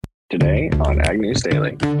today on Ag News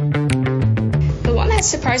Daily. The one that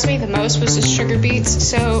surprised me the most was the sugar beets.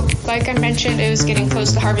 So like I mentioned, it was getting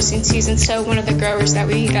close to harvesting season. So one of the growers that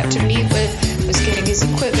we got to meet with was getting his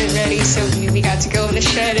equipment ready. So we got to go in the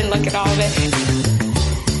shed and look at all of it.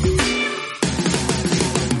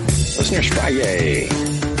 Listeners, Friday,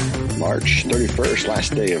 March 31st,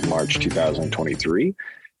 last day of March 2023,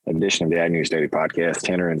 edition of the Ag News Daily Podcast.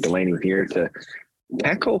 Tanner and Delaney here to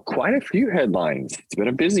tackle quite a few headlines. It's been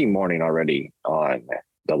a busy morning already on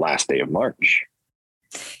the last day of March.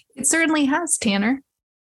 It certainly has, Tanner.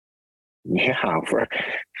 Yeah,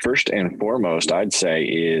 first and foremost, I'd say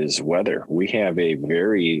is weather. We have a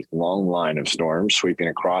very long line of storms sweeping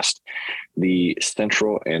across the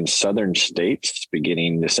central and southern states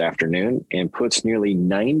beginning this afternoon and puts nearly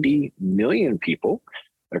 90 million people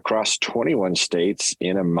across 21 states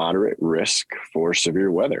in a moderate risk for severe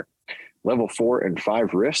weather. Level 4 and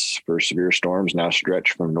 5 risks for severe storms now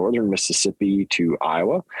stretch from northern Mississippi to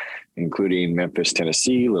Iowa, including Memphis,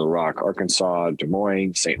 Tennessee, Little Rock, Arkansas, Des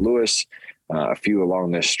Moines, St. Louis. A few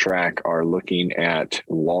along this track are looking at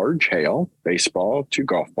large hail, baseball to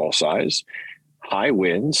golf ball size, high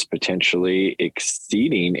winds potentially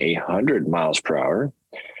exceeding 100 miles per hour,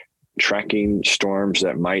 tracking storms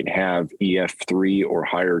that might have EF3 or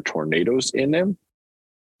higher tornadoes in them,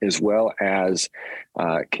 as well as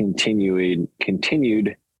continued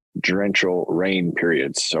torrential rain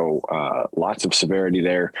periods. So lots of severity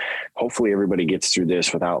there. Hopefully everybody gets through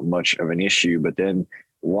this without much of an issue. But then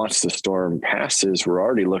once the storm passes, we're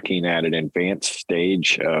already looking at an advanced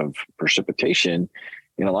stage of precipitation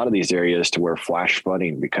in a lot of these areas to where flash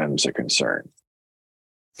flooding becomes a concern.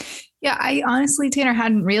 Yeah, I honestly, Tanner,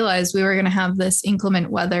 hadn't realized we were going to have this inclement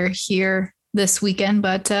weather here this weekend,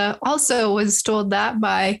 but also was told that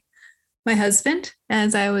by my husband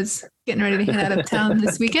as I was getting ready to head out of town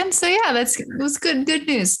this weekend. So yeah, it was good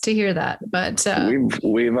news to hear that. But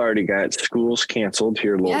we've already got schools canceled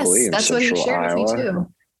here locally in central Iowa,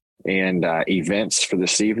 and events for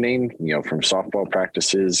this evening, from softball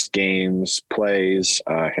practices, games, plays,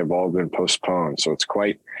 have all been postponed. So it's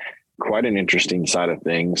quite an interesting side of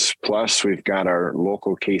things. Plus, we've got our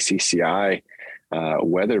local KCCI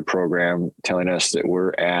weather program telling us that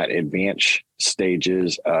we're at advanced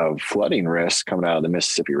stages of flooding risk coming out of the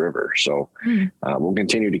Mississippi River. So we'll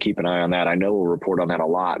continue to keep an eye on that. I know we'll report on that a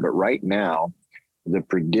lot, but right now, the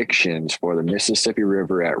predictions for the Mississippi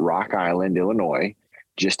River at Rock Island, Illinois,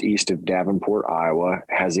 just east of Davenport, Iowa,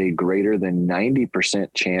 has a greater than 90%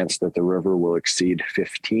 chance that the river will exceed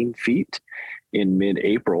 15 feet in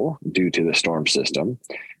mid-April due to the storm system.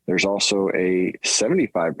 There's also a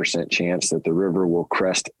 75% chance that the river will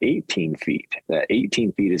crest 18 feet. That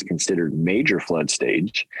 18 feet is considered major flood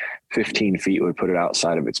stage. 15 feet would put it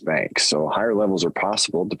outside of its banks. So higher levels are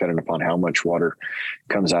possible depending upon how much water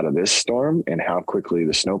comes out of this storm and how quickly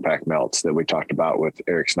the snowpack melts that we talked about with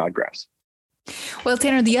Eric Snodgrass. Well,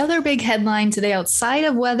 Tanner, the other big headline today outside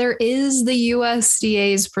of weather is the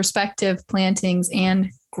USDA's prospective plantings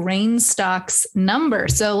and grain stocks number.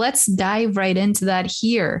 So let's dive right into that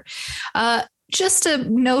here. Just a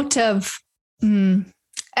note of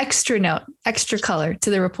extra color to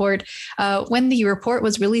the report. When the report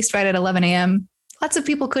was released right at 11 a.m., lots of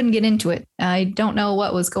people couldn't get into it. I don't know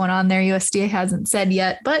what was going on there. USDA hasn't said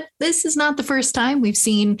yet, but this is not the first time we've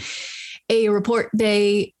seen a report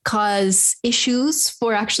day cause issues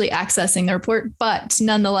for actually accessing the report. But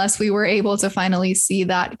nonetheless, we were able to finally see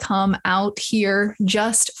that come out here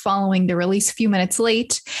just following the release a few minutes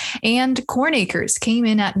late. And corn acres came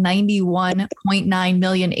in at 91.9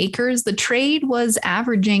 million acres. The trade was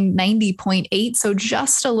averaging 90.8, so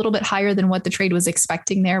just a little bit higher than what the trade was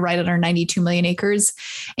expecting there, right at our 92 million acres.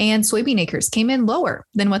 And soybean acres came in lower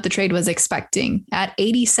than what the trade was expecting at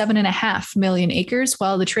 87.5 million acres,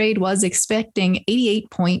 while the trade was expecting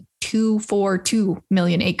 88.242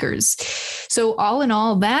 million acres. So all in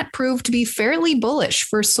all, that proved to be fairly bullish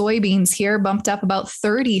for soybeans here, bumped up about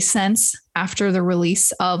 30 cents after the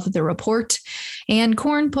release of the report. And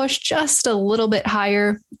corn pushed just a little bit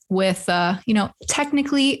higher with,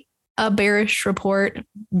 technically a bearish report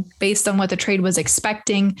based on what the trade was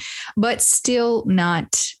expecting, but still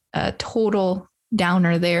not a total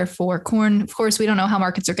downer there for corn. Of course, we don't know how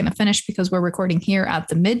markets are going to finish because we're recording here at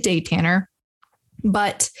the midday, Tanner.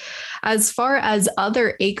 But as far as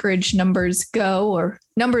other acreage numbers go, or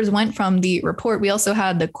numbers went from the report, we also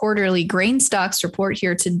had the quarterly grain stocks report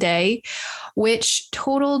here today, which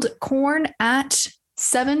totaled corn at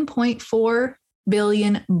 7.4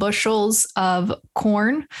 billion bushels of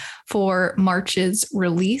corn for March's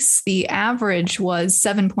release. The average was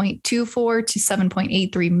 7.24 to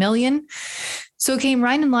 7.83 million. So it came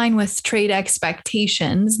right in line with trade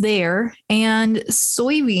expectations there. And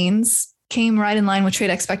soybeans came right in line with trade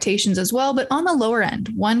expectations as well, but on the lower end,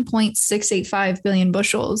 1.685 billion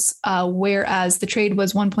bushels, whereas the trade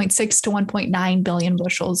was 1.6 to 1.9 billion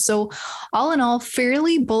bushels. So all in all,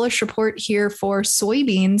 fairly bullish report here for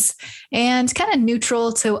soybeans and kind of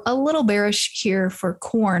neutral to a little bearish here for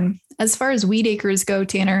corn. As far as wheat acres go,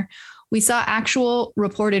 Tanner, we saw actual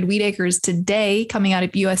reported wheat acres today coming out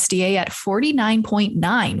of USDA at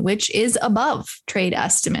 49.9, which is above trade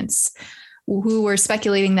estimates, who were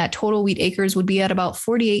speculating that total wheat acres would be at about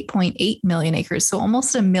 48.8 million acres. So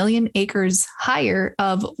almost a million acres higher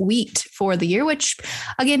of wheat for the year, which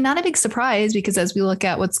again, not a big surprise because as we look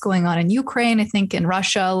at what's going on in Ukraine, I think in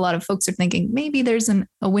Russia, a lot of folks are thinking maybe there's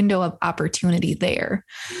a window of opportunity there.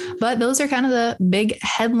 But those are kind of the big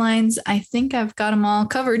headlines. I think I've got them all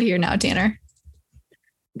covered here now, Tanner.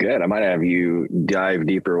 Good. I might have you dive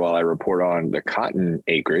deeper while I report on the cotton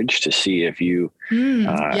acreage to see if you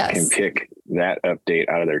can pick that update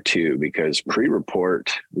out of there too, because pre-report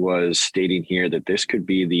was stating here that this could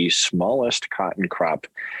be the smallest cotton crop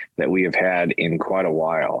that we have had in quite a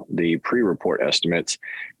while. The pre-report estimates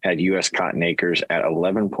had U.S. cotton acres at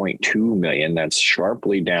 11.2 million. That's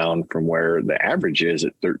sharply down from where the average is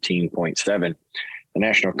at 13.7. The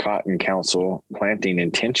National Cotton Council Planting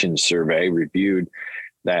Intention Survey reviewed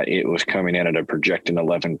that it was coming in at a projected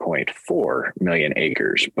 11.4 million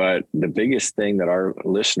acres. But the biggest thing that our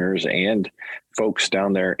listeners and folks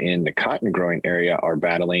down there in the cotton growing area are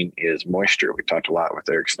battling is moisture. We talked a lot with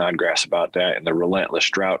Eric Snodgrass about that and the relentless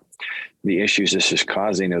drought. The issues this is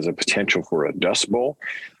causing is a potential for a dust bowl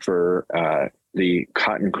for the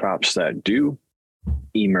cotton crops that do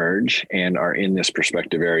emerge and are in this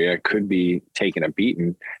prospective area could be taking a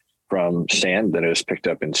beating from sand that is picked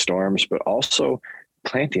up in storms, but also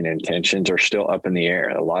planting intentions are still up in the air.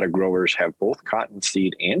 A lot of growers have both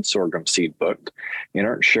cottonseed and sorghum seed booked and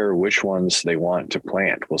aren't sure which ones they want to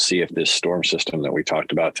plant. We'll see if this storm system that we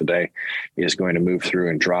talked about today is going to move through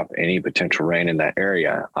and drop any potential rain in that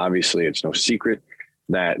area. Obviously, it's no secret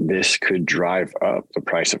that this could drive up the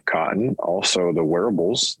price of cotton, also the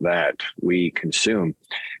wearables that we consume,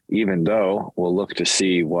 even though we'll look to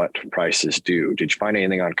see what prices do. Did you find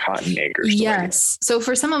anything on cotton acres? Yes. So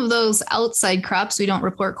for some of those outside crops we don't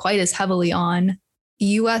report quite as heavily on,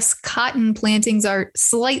 U.S. cotton plantings are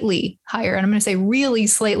slightly higher. And I'm going to say really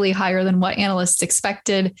slightly higher than what analysts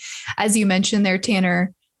expected. As you mentioned there,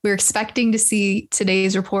 Tanner, we're expecting to see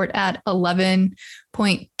today's report at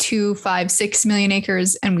 11.256 million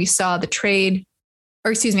acres. And we saw the trade, or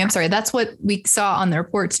excuse me, I'm sorry, that's what we saw on the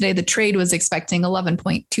report today. The trade was expecting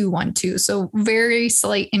 11.212. So very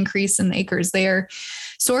slight increase in the acres there.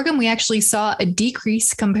 Sorghum, we actually saw a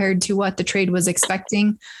decrease compared to what the trade was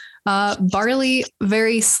expecting. Barley,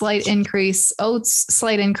 very slight increase, oats,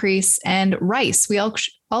 slight increase, and rice. We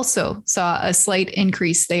also saw a slight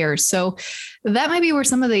increase there. So that might be where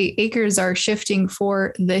some of the acres are shifting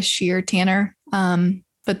for this year, Tanner.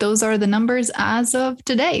 But those are the numbers as of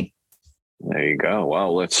today. There you go.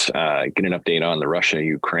 Well, let's get an update on the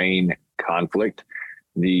Russia-Ukraine conflict.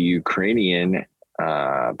 The Ukrainian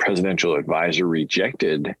presidential advisor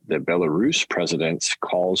rejected the Belarus president's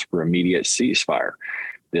calls for immediate ceasefire.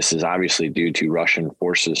 This is obviously due to Russian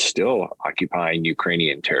forces still occupying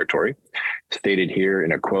Ukrainian territory. Stated here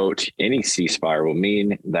in a quote, any ceasefire will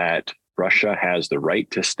mean that Russia has the right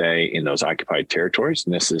to stay in those occupied territories,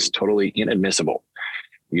 and this is totally inadmissible.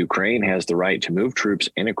 Ukraine has the right to move troops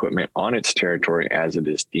and equipment on its territory as it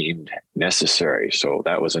is deemed necessary. So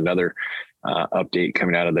that was another update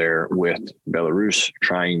coming out of there with Belarus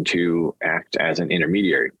trying to act as an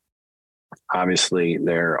intermediary. Obviously,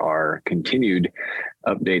 there are continued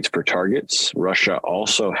updates for targets. Russia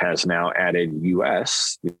also has now added the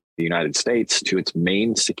United States, to its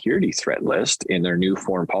main security threat list in their new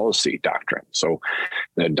foreign policy doctrine. So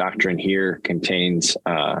the doctrine here contains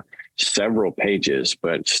several pages,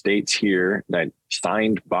 but states here that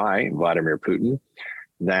signed by Vladimir Putin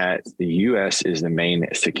that the U.S. is the main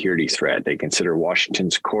security threat. They consider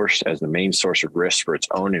Washington's course as the main source of risk for its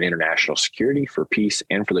own and international security, for peace,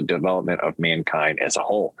 and for the development of mankind as a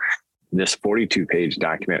whole. This 42-page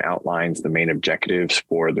document outlines the main objectives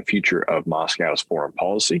for the future of Moscow's foreign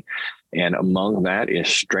policy. And among that is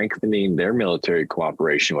strengthening their military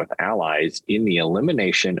cooperation with allies in the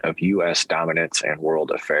elimination of U.S. dominance and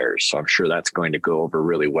world affairs. So I'm sure that's going to go over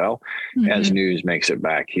really well as news makes it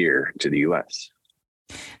back here to the U.S.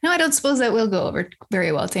 No, I don't suppose that will go over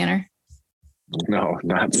very well, Tanner. No,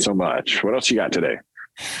 not so much. What else you got today?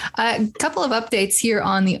 A couple of updates here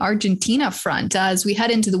on the Argentina front. As we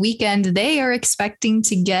head into the weekend, they are expecting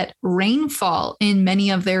to get rainfall in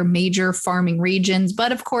many of their major farming regions.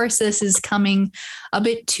 But of course, this is coming a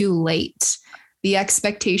bit too late. The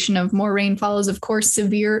expectation of more rainfall is, of course,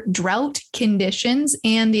 severe drought conditions,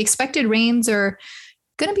 and the expected rains are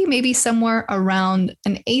going to be maybe somewhere around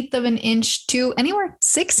 1/8 of an inch to anywhere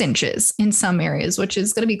 6 inches in some areas, which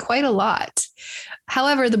is going to be quite a lot.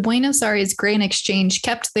 However, the Buenos Aires Grain Exchange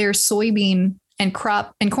kept their soybean and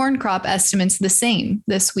corn crop estimates the same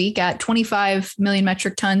this week at 25 million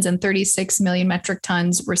metric tons and 36 million metric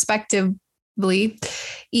tons, respectively,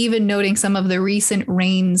 even noting some of the recent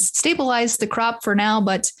rains stabilized the crop for now,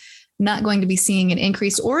 but not going to be seeing an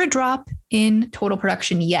increase or a drop in total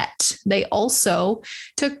production yet. They also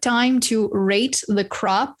took time to rate the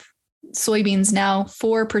crop. Soybeans now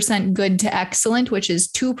 4% good to excellent, which is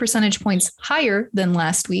 2 percentage points higher than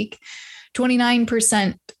last week.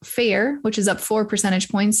 29% fair, which is up 4 percentage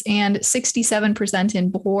points, and 67%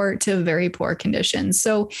 in poor to very poor conditions.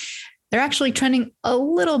 So they're actually trending a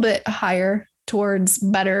little bit higher towards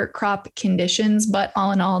better crop conditions, but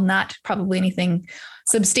all in all, not probably anything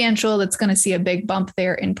substantial that's going to see a big bump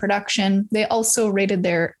there in production. They also rated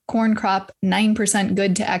their corn crop 9%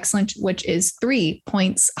 good to excellent, which is 3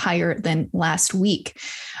 points higher than last week.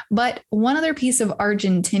 But one other piece of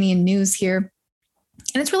Argentinian news here,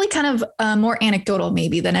 and it's really kind of more anecdotal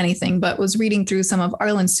maybe than anything, but was reading through some of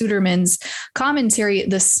Arlen Suderman's commentary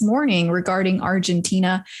this morning regarding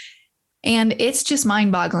Argentina. And it's just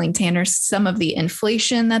mind-boggling, Tanner, some of the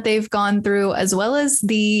inflation that they've gone through, as well as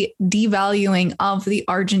the devaluing of the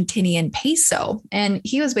Argentinian peso. And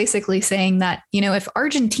he was basically saying that, if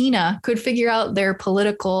Argentina could figure out their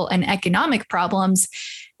political and economic problems,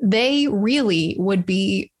 they really would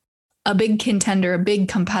be a big contender, a big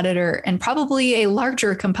competitor, and probably a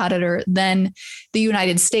larger competitor than the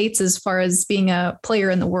United States as far as being a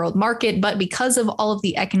player in the world market. But because of all of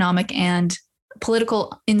the economic and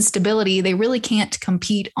political instability, they really can't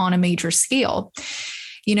compete on a major scale.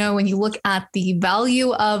 When you look at the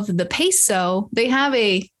value of the peso, they have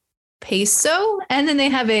a peso and then they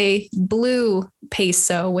have a blue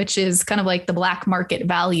peso, which is kind of like the black market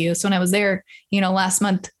value. So when I was there, last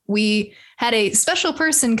month, we had a special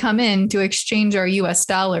person come in to exchange our US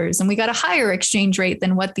dollars, and we got a higher exchange rate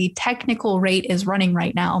than what the technical rate is running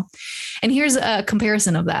right now. And here's a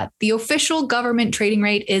comparison of that. The official government trading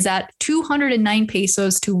rate is at 209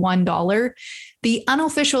 pesos to $1. The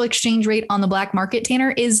unofficial exchange rate on the black market,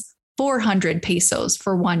 Tanner, is 400 pesos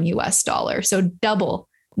for $1 US. So double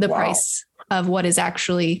the price of what is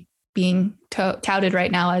actually being touted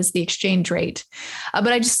right now as the exchange rate.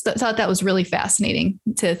 But I just thought that was really fascinating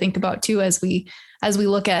to think about too, as we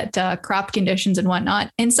look at crop conditions and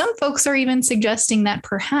whatnot. And some folks are even suggesting that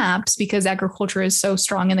perhaps because agriculture is so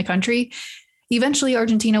strong in the country, eventually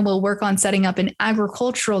Argentina will work on setting up an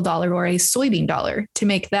agricultural dollar or a soybean dollar to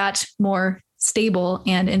make that more stable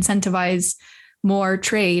and incentivize more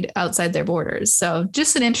trade outside their borders. So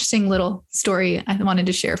just an interesting little story I wanted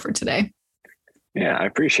to share for today. Yeah, I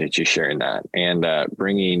appreciate you sharing that and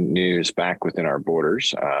bringing news back within our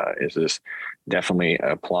borders. This definitely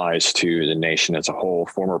applies to the nation as a whole.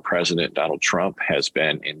 Former President Donald Trump has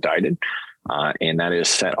been indicted, and that has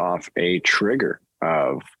set off a trigger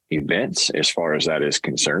of events as far as that is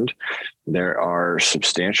concerned. There are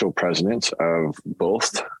substantial presidents of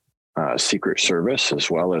both Secret Service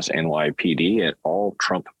as well as NYPD at all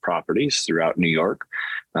Trump properties throughout New York.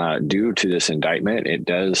 Due to this indictment, it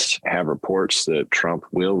does have reports that Trump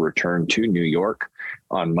will return to New York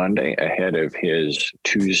on Monday ahead of his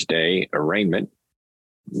Tuesday arraignment.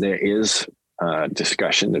 There is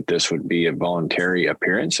discussion that this would be a voluntary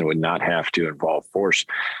appearance and would not have to involve force.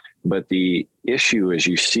 But the issue as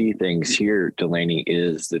you see things here, Delaney,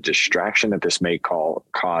 is the distraction that this may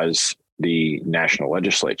cause the national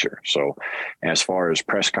legislature. So as far as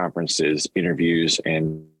press conferences, interviews,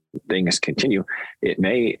 and things continue, it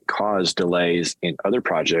may cause delays in other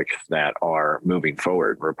projects that are moving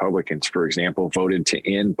forward. Republicans, for example, voted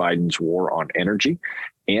to end Biden's war on energy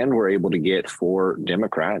and were able to get 4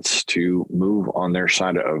 Democrats to move on their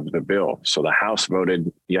side of the bill. So the House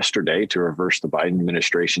voted yesterday to reverse the Biden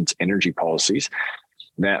administration's energy policies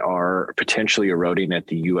that are potentially eroding at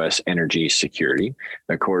the U.S. energy security.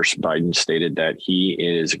 Of course, Biden stated that he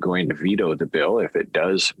is going to veto the bill if it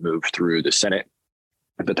does move through the Senate.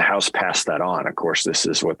 But the House passed that on. Of course, this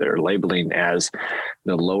is what they're labeling as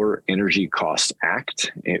the Lower Energy Costs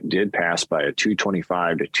Act. It did pass by a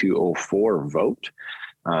 225 to 204 vote.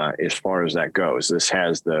 as far as that goes. This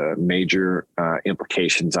has the major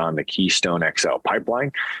implications on the Keystone XL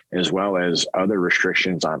pipeline, as well as other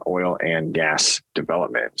restrictions on oil and gas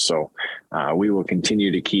development. So we will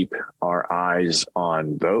continue to keep our eyes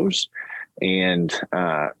on those and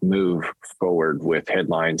move forward with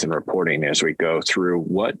headlines and reporting as we go through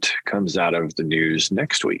what comes out of the news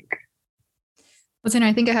next week. Well, Tanner,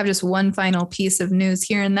 I think I have just one final piece of news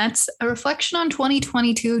here, and that's a reflection on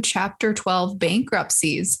 2022 Chapter 12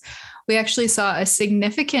 bankruptcies. We actually saw a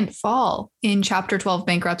significant fall in Chapter 12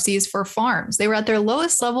 bankruptcies for farms. They were at their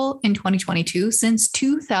lowest level in 2022 since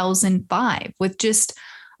 2005, with just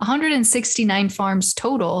 169 farms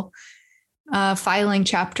total filing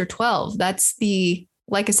Chapter 12. That's the,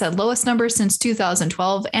 like I said, lowest number since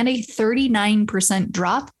 2012 and a 39%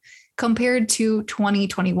 drop compared to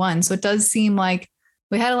 2021. So it does seem like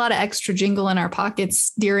we had a lot of extra jingle in our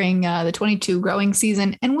pockets during the 22 growing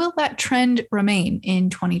season. And will that trend remain in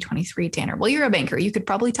 2023, Tanner? Well, you're a banker. You could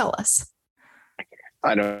probably tell us.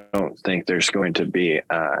 I don't think there's going to be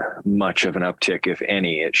much of an uptick, if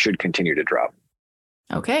any. It should continue to drop.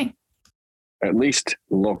 Okay. At least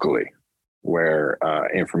locally, where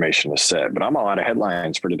information is said. But I'm all out of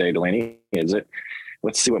headlines for today, Delaney.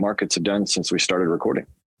 Let's see what markets have done since we started recording.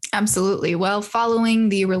 Absolutely. Well, following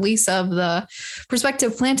the release of the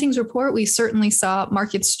prospective plantings report, we certainly saw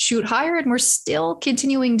markets shoot higher, and we're still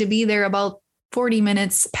continuing to be there about 40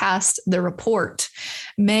 minutes past the report.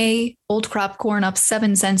 May old crop corn up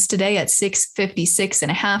 7 cents today at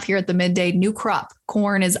 656.5 here at the midday. New crop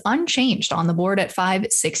corn is unchanged on the board at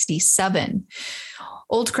 567.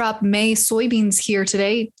 Old crop May soybeans here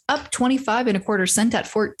today up 25.25 cents at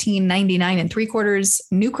 14.99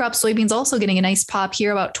 New crop soybeans also getting a nice pop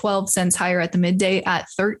here, about 12 cents higher at the midday at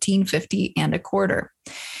 13.50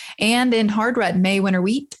 And in hard red, May winter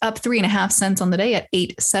wheat up 3.5 cents on the day at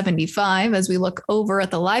 8.75. As we look over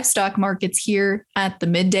at the livestock markets here at the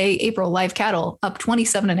midday, April live cattle up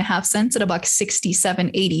 27.5 cents at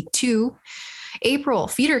 $1.6782. April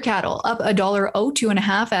feeder cattle up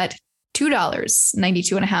 $1.02.5 at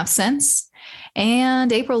 $2.92.5.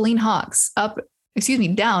 And April lean hogs down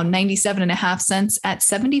 97.5 cents at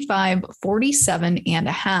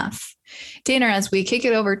 75.47.5. Tanner, as we kick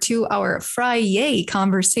it over to our Friday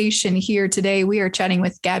conversation here today, we are chatting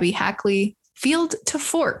with Gabby Hackley, field to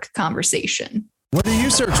fork conversation. What do you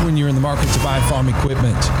search when you're in the market to buy farm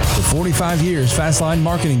equipment? For 45 years, Fastline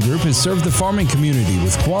Marketing Group has served the farming community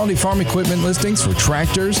with quality farm equipment listings for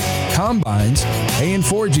tractors, combines, hay and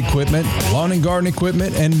forage equipment, lawn and garden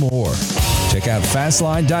equipment, and more. Check out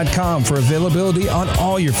Fastline.com for availability on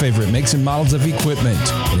all your favorite makes and models of equipment.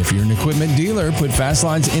 And if you're an equipment dealer, put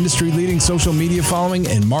Fastline's industry-leading social media following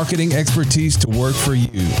and marketing expertise to work for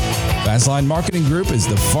you. Fastline Marketing Group is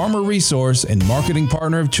the farmer resource and marketing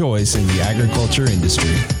partner of choice in the agriculture industry.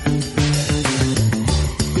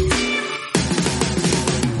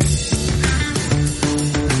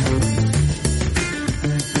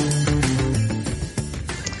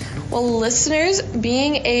 Well, listeners,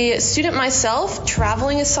 being a student myself,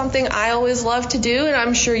 traveling is something I always love to do, and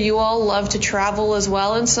I'm sure you all love to travel as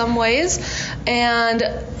well in some ways. And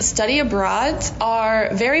study abroads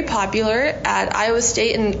are very popular at Iowa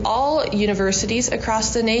State and all universities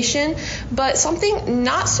across the nation, but something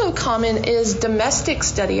not so common is domestic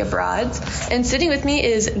study abroads. And sitting with me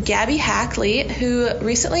is Gabby Hackley, who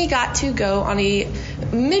recently got to go on a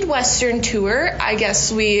Midwestern tour. I guess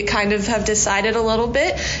we kind of have decided a little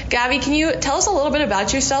bit. Gabby, can you tell us a little bit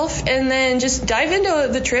about yourself and then just dive into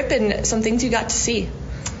the trip and some things you got to see?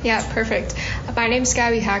 Yeah, perfect. My name is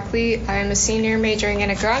Gabby Hackley. I'm a senior majoring in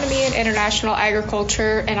agronomy and international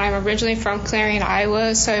agriculture, and I'm originally from Clarion,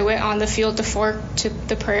 Iowa, so I went on the field to fork to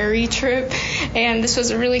the prairie trip, and this was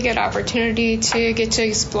a really good opportunity to get to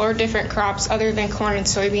explore different crops other than corn and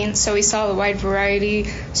soybeans. So we saw a wide variety,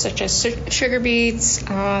 such as sugar beets,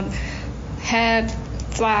 hemp,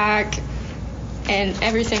 flax, and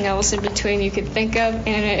everything else in between you could think of.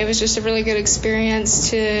 And it was just a really good experience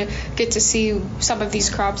to get to see some of these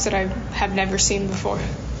crops that I have never seen before.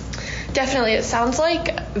 Definitely. It sounds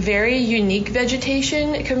like very unique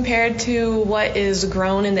vegetation compared to what is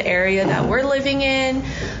grown in the area that we're living in,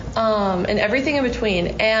 and everything in between.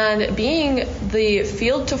 And being the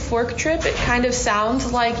field to fork trip, it kind of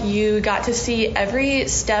sounds like you got to see every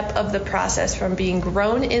step of the process, from being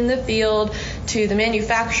grown in the field to the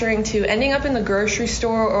manufacturing to ending up in the grocery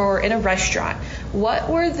store or in a restaurant. What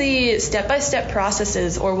were the step-by-step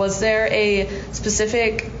processes, or was there a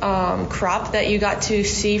specific crop that you got to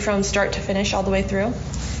see from start to finish all the way through?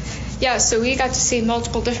 Yeah, so we got to see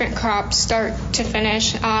multiple different crops start to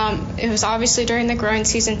finish. It was obviously during the growing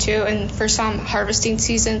season too, and for some harvesting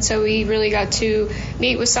season. So we really got to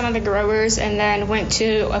meet with some of the growers and then went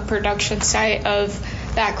to a production site of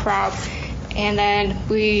that crop. And then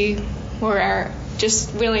we were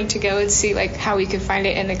just willing to go and see like how we could find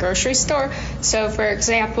it in the grocery store. So for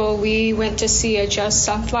example, we went to see a Just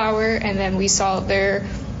Sunflower, and then we saw their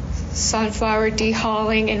sunflower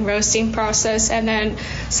dehulling and roasting process, and then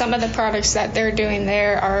some of the products that they're doing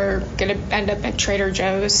there are going to end up at Trader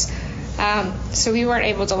Joe's. So we weren't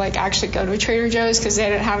able to like actually go to Trader Joe's because they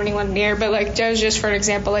didn't have anyone near, but like Joe's, just for an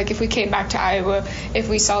example, like if we came back to Iowa, if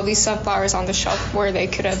we saw these sunflowers on the shelf, where they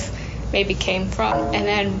could have maybe came from. And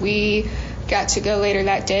then we got to go later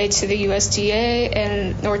that day to the USDA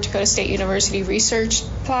and North Dakota State University research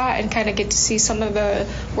plot and kind of get to see some of the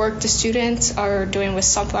work the students are doing with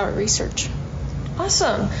sunflower research.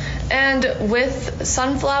 Awesome. And with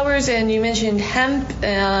sunflowers, and you mentioned hemp,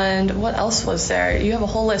 and what else was there? You have a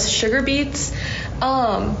whole list. Sugar beets.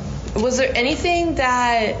 Was there anything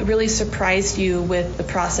that really surprised you with the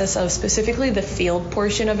process of specifically the field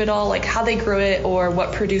portion of it all, like how they grew it or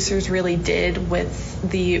what producers really did with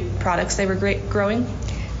the products they were growing?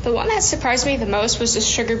 The one that surprised me the most was the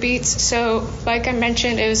sugar beets. So like I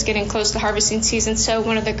mentioned, it was getting close to harvesting season. So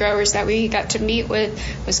one of the growers that we got to meet with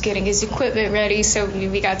was getting his equipment ready. So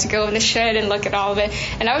we got to go in the shed and look at all of it.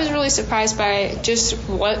 And I was really surprised by just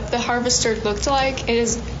what the harvester looked like. It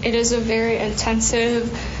is a very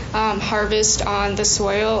intensive harvest on the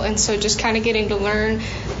soil. And so just kind of getting to learn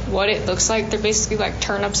what it looks like. They're basically like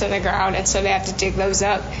turnips in the ground. And so they have to dig those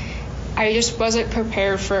up. I just wasn't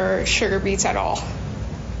prepared for sugar beets at all.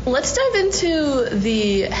 Let's dive into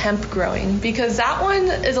the hemp growing, because that one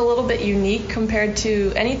is a little bit unique compared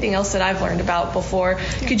to anything else that I've learned about before.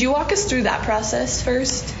 Could you walk us through that process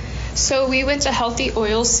first? So we went to Healthy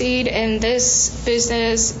Oil Seed, and this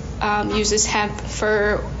business uses hemp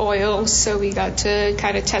for oils. So we got to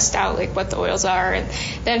kind of test out like what the oils are, and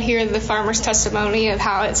then hear the farmer's testimony of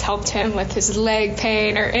how it's helped him with his leg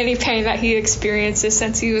pain or any pain that he experiences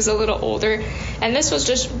since he was a little older. And this was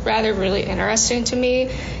just really interesting to me.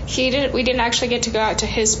 We didn't actually get to go out to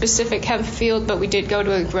his specific hemp field, but we did go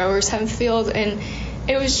to a grower's hemp field, and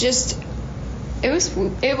it was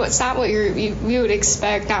not what you would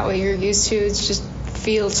expect, not what you're used to. It's just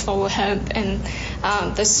fields full of hemp, and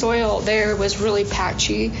the soil there was really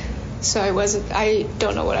patchy. So I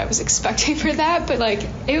don't know what I was expecting for that, but like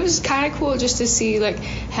it was kind of cool just to see like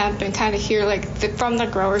hemp and kind of hear like from the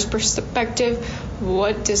grower's perspective,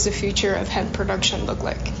 what does the future of hemp production look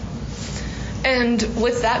like? And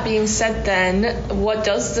with that being said, then, what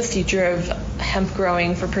does the future of hemp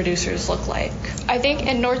growing for producers look like? I think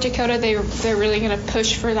in North Dakota, they're really going to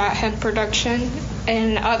push for that hemp production.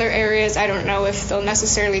 In other areas, I don't know if they'll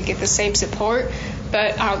necessarily get the same support,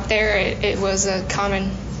 but out there, it was a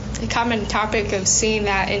common topic of seeing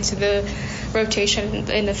that into the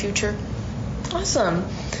rotation in the future. Awesome.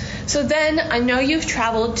 So then I know you've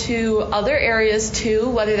traveled to other areas too,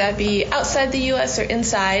 whether that be outside the U.S. or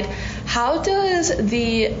inside. How does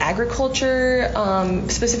the agriculture,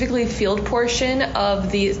 specifically field portion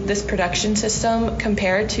of this production system,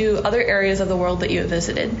 compare to other areas of the world that you have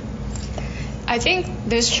visited? I think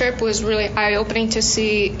this trip was really eye-opening to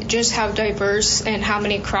see just how diverse and how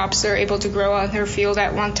many crops they're able to grow on their field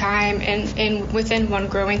at one time and within one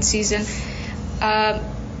growing season.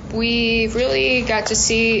 We really got to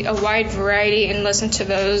see a wide variety and listen to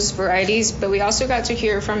those varieties, but we also got to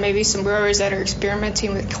hear from maybe some growers that are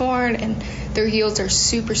experimenting with corn, and their yields are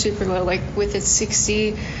super, super low, like with its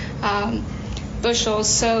 60 bushels.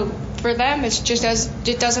 So for them,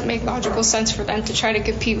 it doesn't make logical sense for them to try to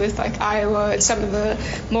compete with like Iowa and some of the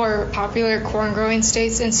more popular corn growing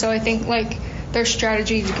states. And so I think like their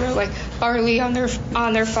strategy to grow like barley on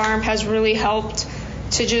their farm has really helped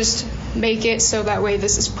to just make it so that way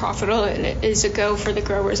this is profitable and it is a go for the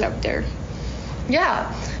growers out there.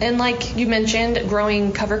 Yeah, and like you mentioned,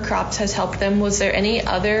 growing cover crops has helped them. Was there any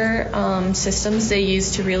other systems they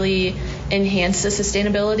used to really enhance the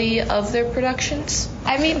sustainability of their productions?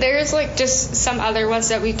 I mean, there's like just some other ones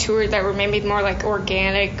that we toured that were maybe more like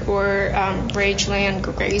organic or rangeland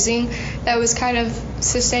grazing that was kind of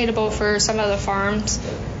sustainable for some of the farms.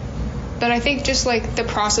 But I think just like the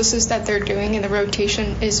processes that they're doing in the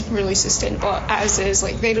rotation is really sustainable as is.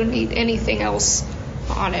 Like they don't need anything else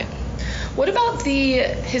on it. What about the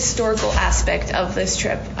historical aspect of this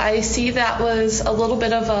trip? I see that was a little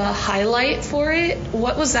bit of a highlight for it.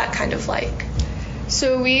 What was that kind of like?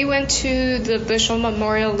 So we went to the Bushel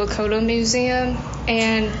Memorial Lakota Museum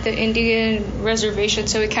and the Indian Reservation.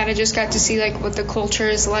 So we kind of just got to see like what the culture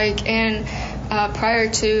is like. And prior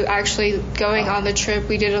to actually going on the trip,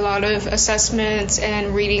 we did a lot of assessments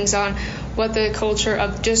and readings on what the culture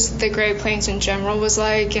of just the Great Plains in general was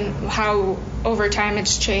like, and how over time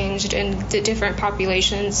it's changed, and the different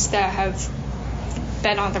populations that have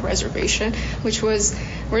been on the reservation, which was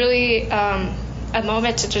really a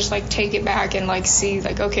moment to just like take it back and like see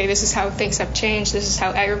like, okay, this is how things have changed, this is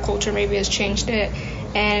how agriculture maybe has changed it,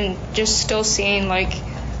 and just still seeing like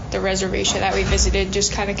the reservation that we visited,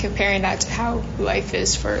 just kind of comparing that to how life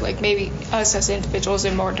is for like maybe us as individuals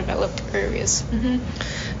in more developed areas.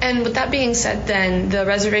 And with that being said, then the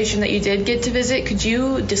reservation that you did get to visit, could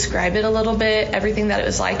you describe it a little bit, everything that it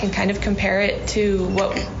was like, and kind of compare it to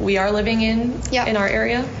what we are living in our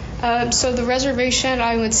area? So the reservation,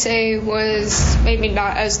 I would say, was maybe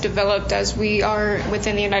not as developed as we are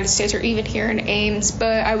within the United States or even here in Ames,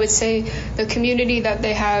 but I would say the community that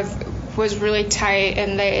they have was really tight,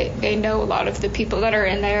 and they know a lot of the people that are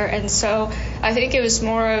in there. And so I think it was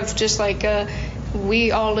more of just like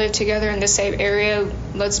we all live together in the same area,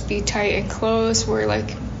 let's be tight and close. We're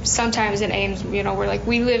like sometimes in Ames, we're like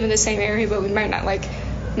we live in the same area, but we might not like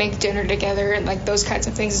make dinner together and like those kinds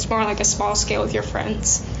of things. It's more like a small scale with your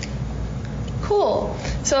friends. Cool.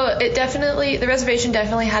 So the reservation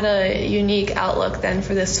definitely had a unique outlook then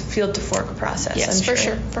for this field to fork process. Yes, I'm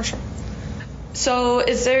sure. For sure. So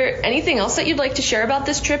is there anything else that you'd like to share about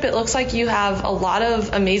this trip? It looks like you have a lot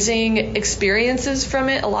of amazing experiences from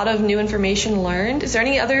it, a lot of new information learned. Is there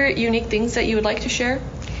any other unique things that you would like to share?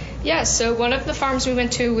 Yeah, so one of the farms we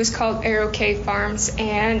went to was called Arrow Cave Farms,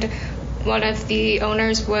 and one of the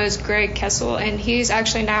owners was Greg Kessel, and he's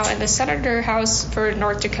actually now in the Senator House for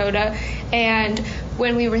North Dakota. And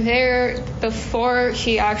when we were there, before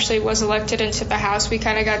he actually was elected into the House, we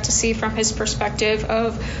kind of got to see from his perspective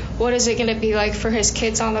of what is it going to be like for his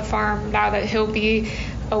kids on the farm now that he'll be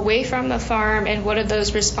away from the farm, and what are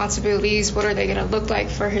those responsibilities, what are they going to look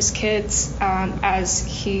like for his kids as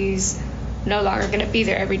he's no longer going to be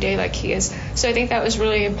there every day like he is. So I think that was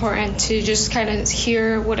really important to just kind of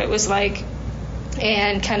hear what it was like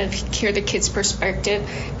and kind of hear the kids' perspective,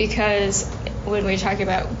 because when we talk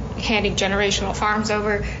about handing generational farms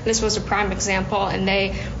over, this was a prime example, and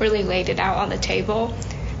they really laid it out on the table.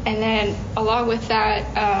 And then along with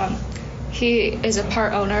that, he is a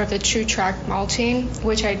part owner of the True Track Malting,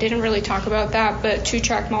 which I didn't really talk about that, but True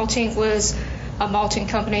Track Malting was a malting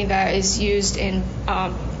company that is used in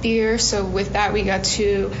beer. So with that, we got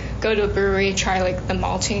to go to a brewery and try like the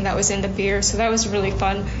malting that was in the beer. So that was really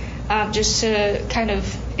fun, just to kind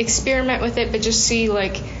of experiment with it, but just see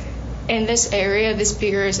like in this area, this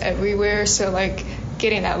beer is everywhere. So like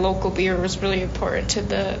getting that local beer was really important to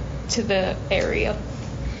the area.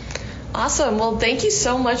 Awesome. Well, thank you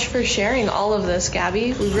so much for sharing all of this,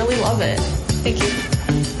 Gabby. We really love it. Thank you.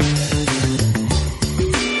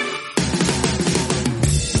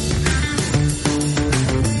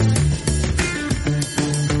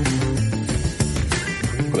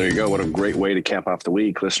 There you go. What a great way to cap off the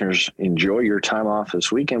week. Listeners, enjoy your time off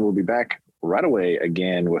this weekend. We'll be back right away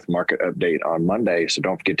again with market update on Monday. So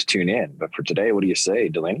don't forget to tune in. But for today, what do you say,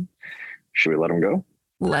 Delaney? Should we let them go?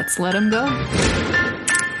 Let's let them go.